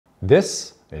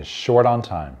This is Short on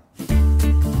Time.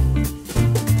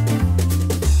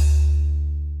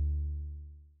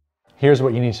 Here's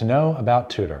what you need to know about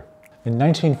Tudor. In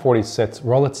 1946,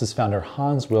 Rolex's founder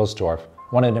Hans Wilsdorf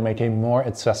wanted to make a more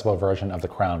accessible version of the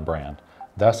Crown brand.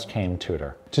 Thus came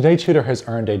Tudor. Today, Tudor has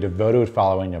earned a devoted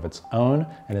following of its own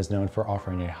and is known for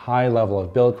offering a high level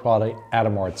of build quality at a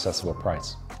more accessible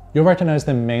price. You'll recognize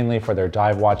them mainly for their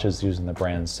dive watches using the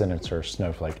brand's signature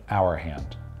snowflake hour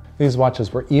hand. These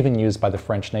watches were even used by the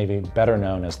French Navy, better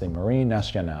known as the Marine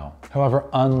Nationale. However,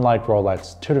 unlike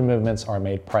Rolex, Tudor movements are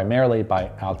made primarily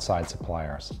by outside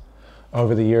suppliers.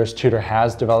 Over the years, Tudor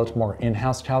has developed more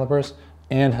in-house calibers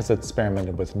and has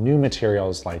experimented with new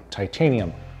materials like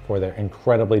titanium for their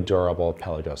incredibly durable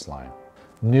Pelagos line.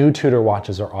 New Tudor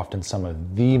watches are often some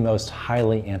of the most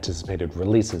highly anticipated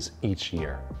releases each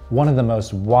year. One of the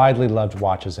most widely loved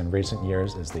watches in recent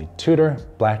years is the Tudor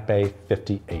Black Bay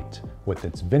 58, with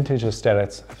its vintage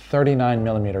aesthetics,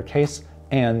 39mm case,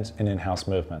 and an in-house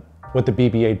movement. What the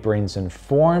BB-8 brings in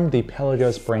form, the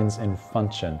Pelagos brings in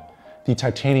function. The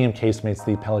titanium case makes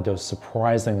the Pelagos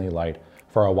surprisingly light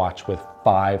for a watch with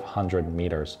 500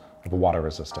 meters of water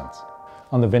resistance.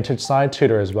 On the vintage side,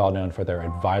 Tudor is well known for their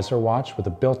Advisor watch with a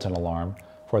built-in alarm,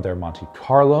 for their Monte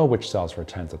Carlo, which sells for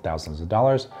tens of thousands of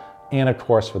dollars, and of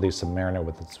course for the Submariner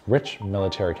with its rich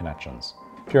military connections.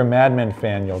 If you're a Mad Men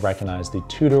fan, you'll recognize the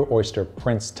Tudor Oyster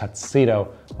Prince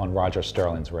Tuxedo on Roger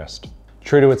Sterling's wrist.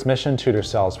 True to its mission, Tudor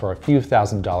sells for a few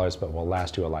 $1,000s but will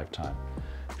last you a lifetime.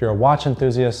 If you're a watch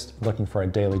enthusiast looking for a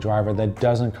daily driver that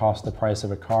doesn't cost the price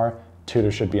of a car,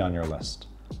 Tudor should be on your list.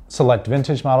 Select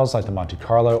vintage models like the Monte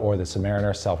Carlo or the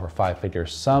Submariner sell for five-figure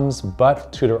sums,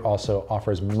 but Tudor also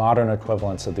offers modern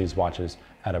equivalents of these watches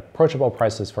at approachable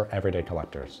prices for everyday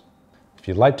collectors. If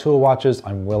you like tool watches,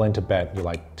 I'm willing to bet you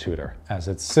like Tudor. As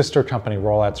its sister company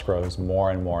Rolex grows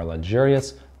more and more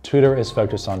luxurious, Tudor is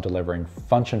focused on delivering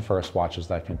function-first watches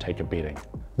that can take a beating.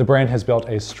 The brand has built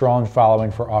a strong following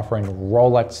for offering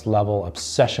Rolex-level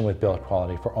obsession with build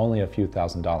quality for only a few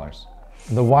 $1,000s.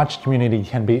 The watch community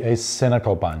can be a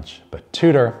cynical bunch, but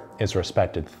Tudor is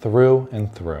respected through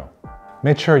and through.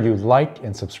 Make sure you like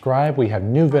and subscribe. We have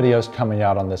new videos coming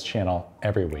out on this channel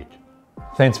every week.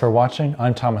 Thanks for watching.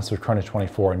 I'm Thomas with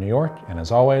Chrono24 in New York, and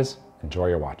as always, enjoy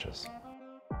your watches.